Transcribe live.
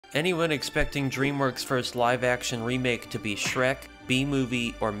Anyone expecting DreamWorks' first live-action remake to be Shrek,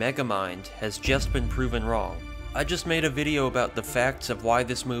 B-Movie, or Megamind has just been proven wrong. I just made a video about the facts of why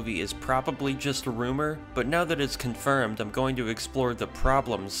this movie is probably just a rumor, but now that it's confirmed, I'm going to explore the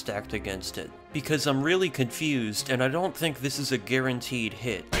problems stacked against it. Because I'm really confused, and I don't think this is a guaranteed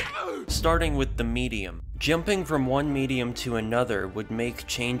hit. Starting with the medium. Jumping from one medium to another would make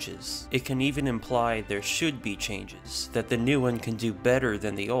changes. It can even imply there should be changes, that the new one can do better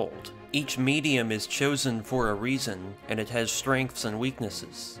than the old. Each medium is chosen for a reason, and it has strengths and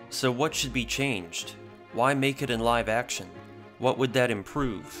weaknesses. So what should be changed? Why make it in live action? What would that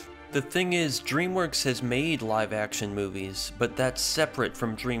improve? The thing is, DreamWorks has made live-action movies, but that's separate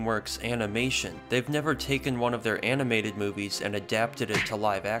from DreamWorks Animation. They've never taken one of their animated movies and adapted it to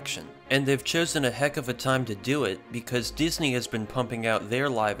live action. And they've chosen a heck of a time to do it, because Disney has been pumping out their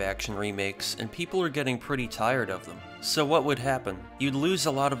live-action remakes, and people are getting pretty tired of them. So what would happen? You'd lose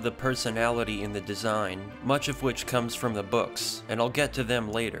a lot of the personality in the design, much of which comes from the books, and I'll get to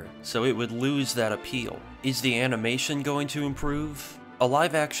them later, so it would lose that appeal. Is the animation going to improve? A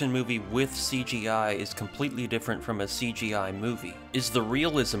live-action movie with CGI is completely different from a CGI movie. Is the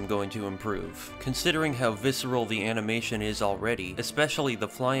realism going to improve? Considering how visceral the animation is already, especially the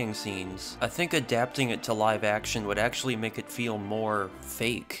flying scenes, I think adapting it to live action would actually make it feel more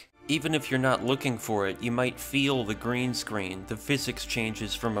fake. Even if you're not looking for it, you might feel the green screen, the physics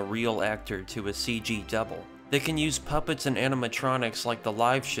changes from a real actor to a CG double. They can use puppets and animatronics like the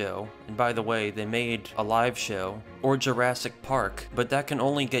live show, and by the way, they made a live show, or Jurassic Park, but that can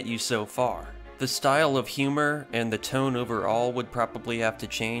only get you so far. The style of humor and the tone overall would probably have to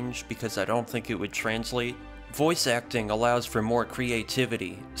change because I don't think it would translate. Voice acting allows for more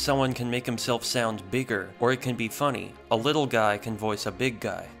creativity. Someone can make himself sound bigger, or it can be funny. A little guy can voice a big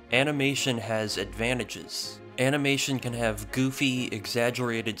guy. Animation has advantages. Animation can have goofy,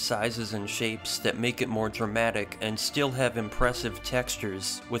 exaggerated sizes and shapes that make it more dramatic and still have impressive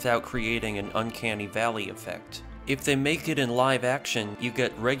textures without creating an uncanny valley effect. If they make it in live action, you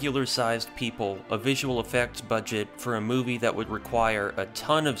get regular-sized people, a visual effects budget for a movie that would require a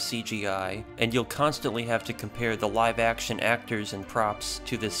ton of CGI, and you'll constantly have to compare the live-action actors and props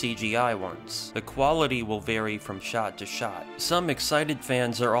to the CGI ones. The quality will vary from shot to shot. Some excited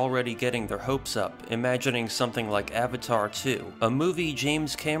fans are already getting their hopes up, imagining something like Avatar 2, a movie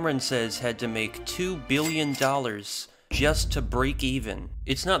James Cameron says had to make $2 billion just to break even.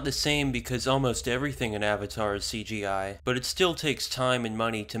 It's not the same because almost everything in Avatar is CGI, but it still takes time and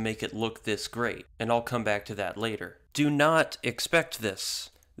money to make it look this great, and I'll come back to that later. Do not expect this.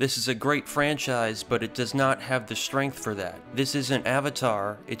 This is a great franchise, but it does not have the strength for that. This isn't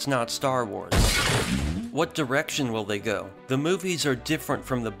Avatar, it's not Star Wars. What direction will they go? The movies are different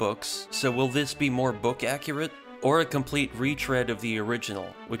from the books, so will this be more book accurate? Or a complete retread of the original,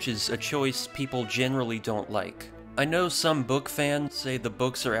 which is a choice people generally don't like. I know some book fans say the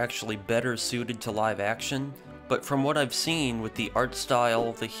books are actually better suited to live action, but from what I've seen with the art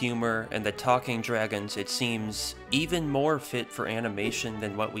style, the humor, and the talking dragons, it seems even more fit for animation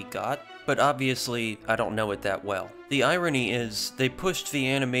than what we got. But obviously, I don't know it that well. The irony is, they pushed the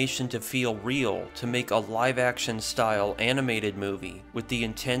animation to feel real to make a live-action style animated movie with the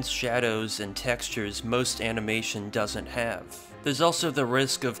intense shadows and textures most animation doesn't have. There's also the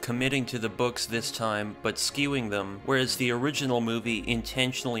risk of committing to the books this time, but skewing them, whereas the original movie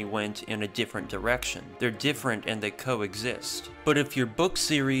intentionally went in a different direction. They're different and they coexist. But if your book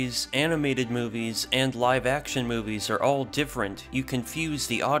series, animated movies, and live-action movies are all different, you confuse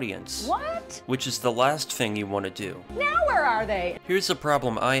the audience. What? Which is the last thing you want to do. Now where are they? Here's a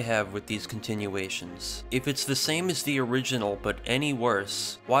problem I have with these continuations. If it's the same as the original but any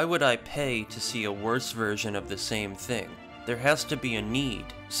worse, why would I pay to see a worse version of the same thing? There has to be a need.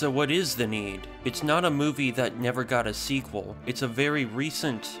 So what is the need? It's not a movie that never got a sequel. It's a very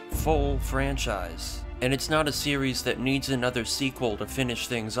recent, full franchise. And it's not a series that needs another sequel to finish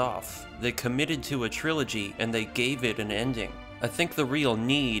things off. They committed to a trilogy and they gave it an ending. I think the real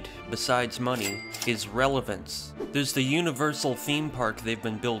need, besides money, is relevance. There's the Universal theme park they've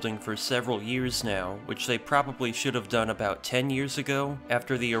been building for several years now, which they probably should have done about 10 years ago,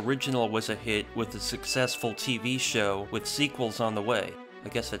 after the original was a hit with a successful TV show with sequels on the way. I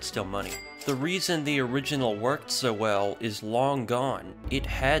guess that's still money. The reason the original worked so well is long gone. It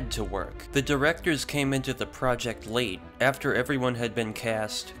had to work. The directors came into the project late, after everyone had been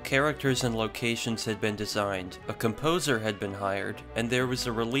cast, characters and locations had been designed, a composer had been hired, and there was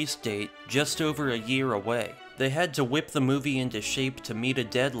a release date just over a year away. They had to whip the movie into shape to meet a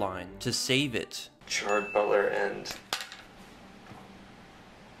deadline, to save it. Gerard Butler and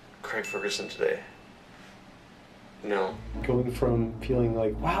Craig Ferguson today. No. Going from feeling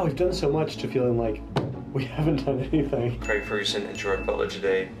like, wow, we've done so much, to feeling like we haven't done anything. Craig Ferguson and Gerard Butler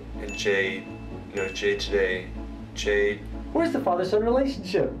today, and Jay today. Jay. Where's the father-son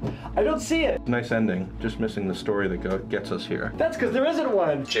relationship? I don't see it. Nice ending, just missing the story that gets us here. That's because there isn't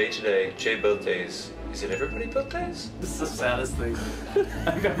one. Jay today, Jay both days. Is it everybody both days? This is the saddest thing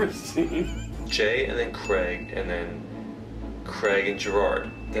I've ever seen. Jay and then Craig and Gerard.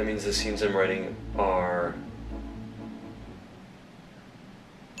 That means the scenes I'm writing are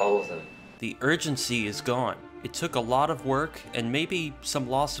all of them. The urgency is gone. It took a lot of work and maybe some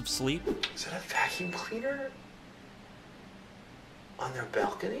loss of sleep. Is that a vacuum cleaner? On their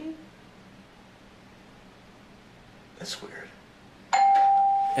balcony? That's weird.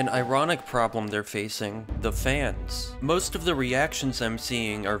 An ironic problem they're facing, the fans. Most of the reactions I'm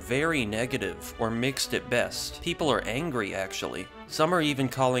seeing are very negative, or mixed at best. People are angry, actually. Some are even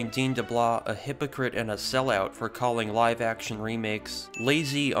calling Dean DeBlois a hypocrite and a sellout for calling live-action remakes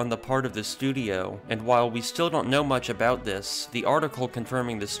lazy on the part of the studio, and while we still don't know much about this, the article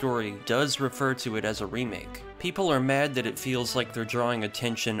confirming the story does refer to it as a remake. People are mad that it feels like they're drawing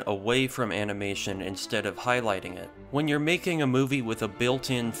attention away from animation instead of highlighting it. When you're making a movie with a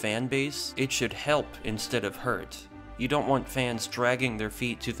built-in fan base, it should help instead of hurt. You don't want fans dragging their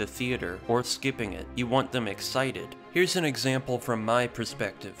feet to the theater or skipping it. You want them excited. Here's an example from my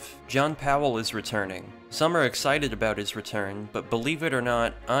perspective. John Powell is returning. Some are excited about his return, but believe it or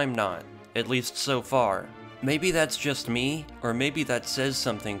not, I'm not. At least so far. Maybe that's just me, or maybe that says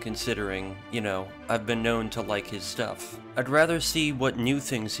something considering, you know, I've been known to like his stuff. I'd rather see what new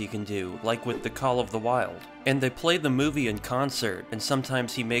things he can do, like with The Call of the Wild. And they play the movie in concert, and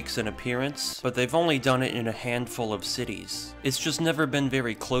sometimes he makes an appearance, but they've only done it in a handful of cities. It's just never been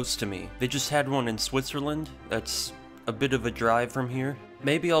very close to me. They just had one in Switzerland, that's a bit of a drive from here.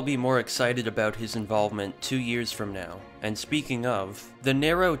 Maybe I'll be more excited about his involvement 2 years from now. And speaking of, the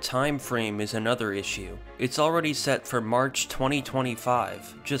narrow time frame is another issue. It's already set for March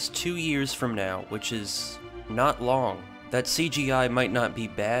 2025, just 2 years from now, which is not long. That CGI might not be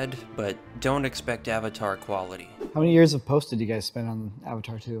bad, but don't expect Avatar quality. How many years of post did you guys spend on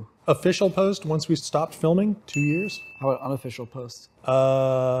Avatar 2? Official post, once we stopped filming, 2 years. How about unofficial post?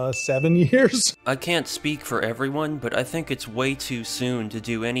 7 years. I can't speak for everyone, but I think it's way too soon to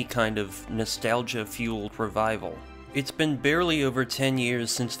do any kind of nostalgia-fueled revival. It's been barely over 10 years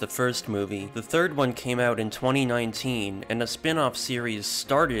since the first movie. The third one came out in 2019, and a spin-off series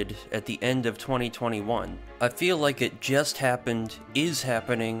started at the end of 2021. I feel like it just happened, is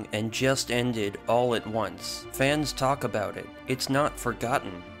happening, and just ended all at once. Fans talk about it. It's not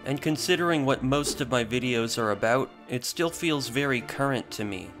forgotten. And considering what most of my videos are about, it still feels very current to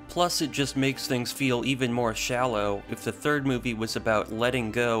me. Plus, it just makes things feel even more shallow if the third movie was about letting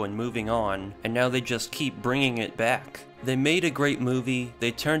go and moving on, and now they just keep bringing it back. They made a great movie,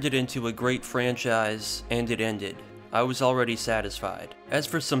 they turned it into a great franchise, and it ended. I was already satisfied. As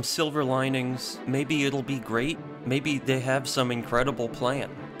for some silver linings, maybe it'll be great, maybe they have some incredible plan.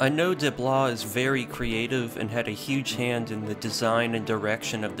 I know DeBlois is very creative and had a huge hand in the design and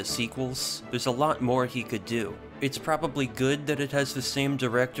direction of the sequels. There's a lot more he could do. It's probably good that it has the same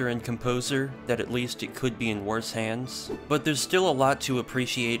director and composer, that at least it could be in worse hands. But there's still a lot to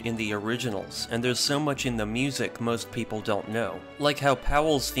appreciate in the originals, and there's so much in the music most people don't know. Like how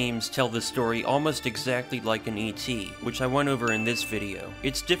Powell's themes tell the story almost exactly like an E.T., which I went over in this video.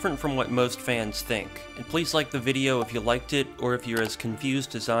 It's different from what most fans think. And please like the video if you liked it, or if you're as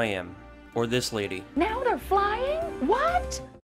confused as I am. Or this lady. Now they're flying? What?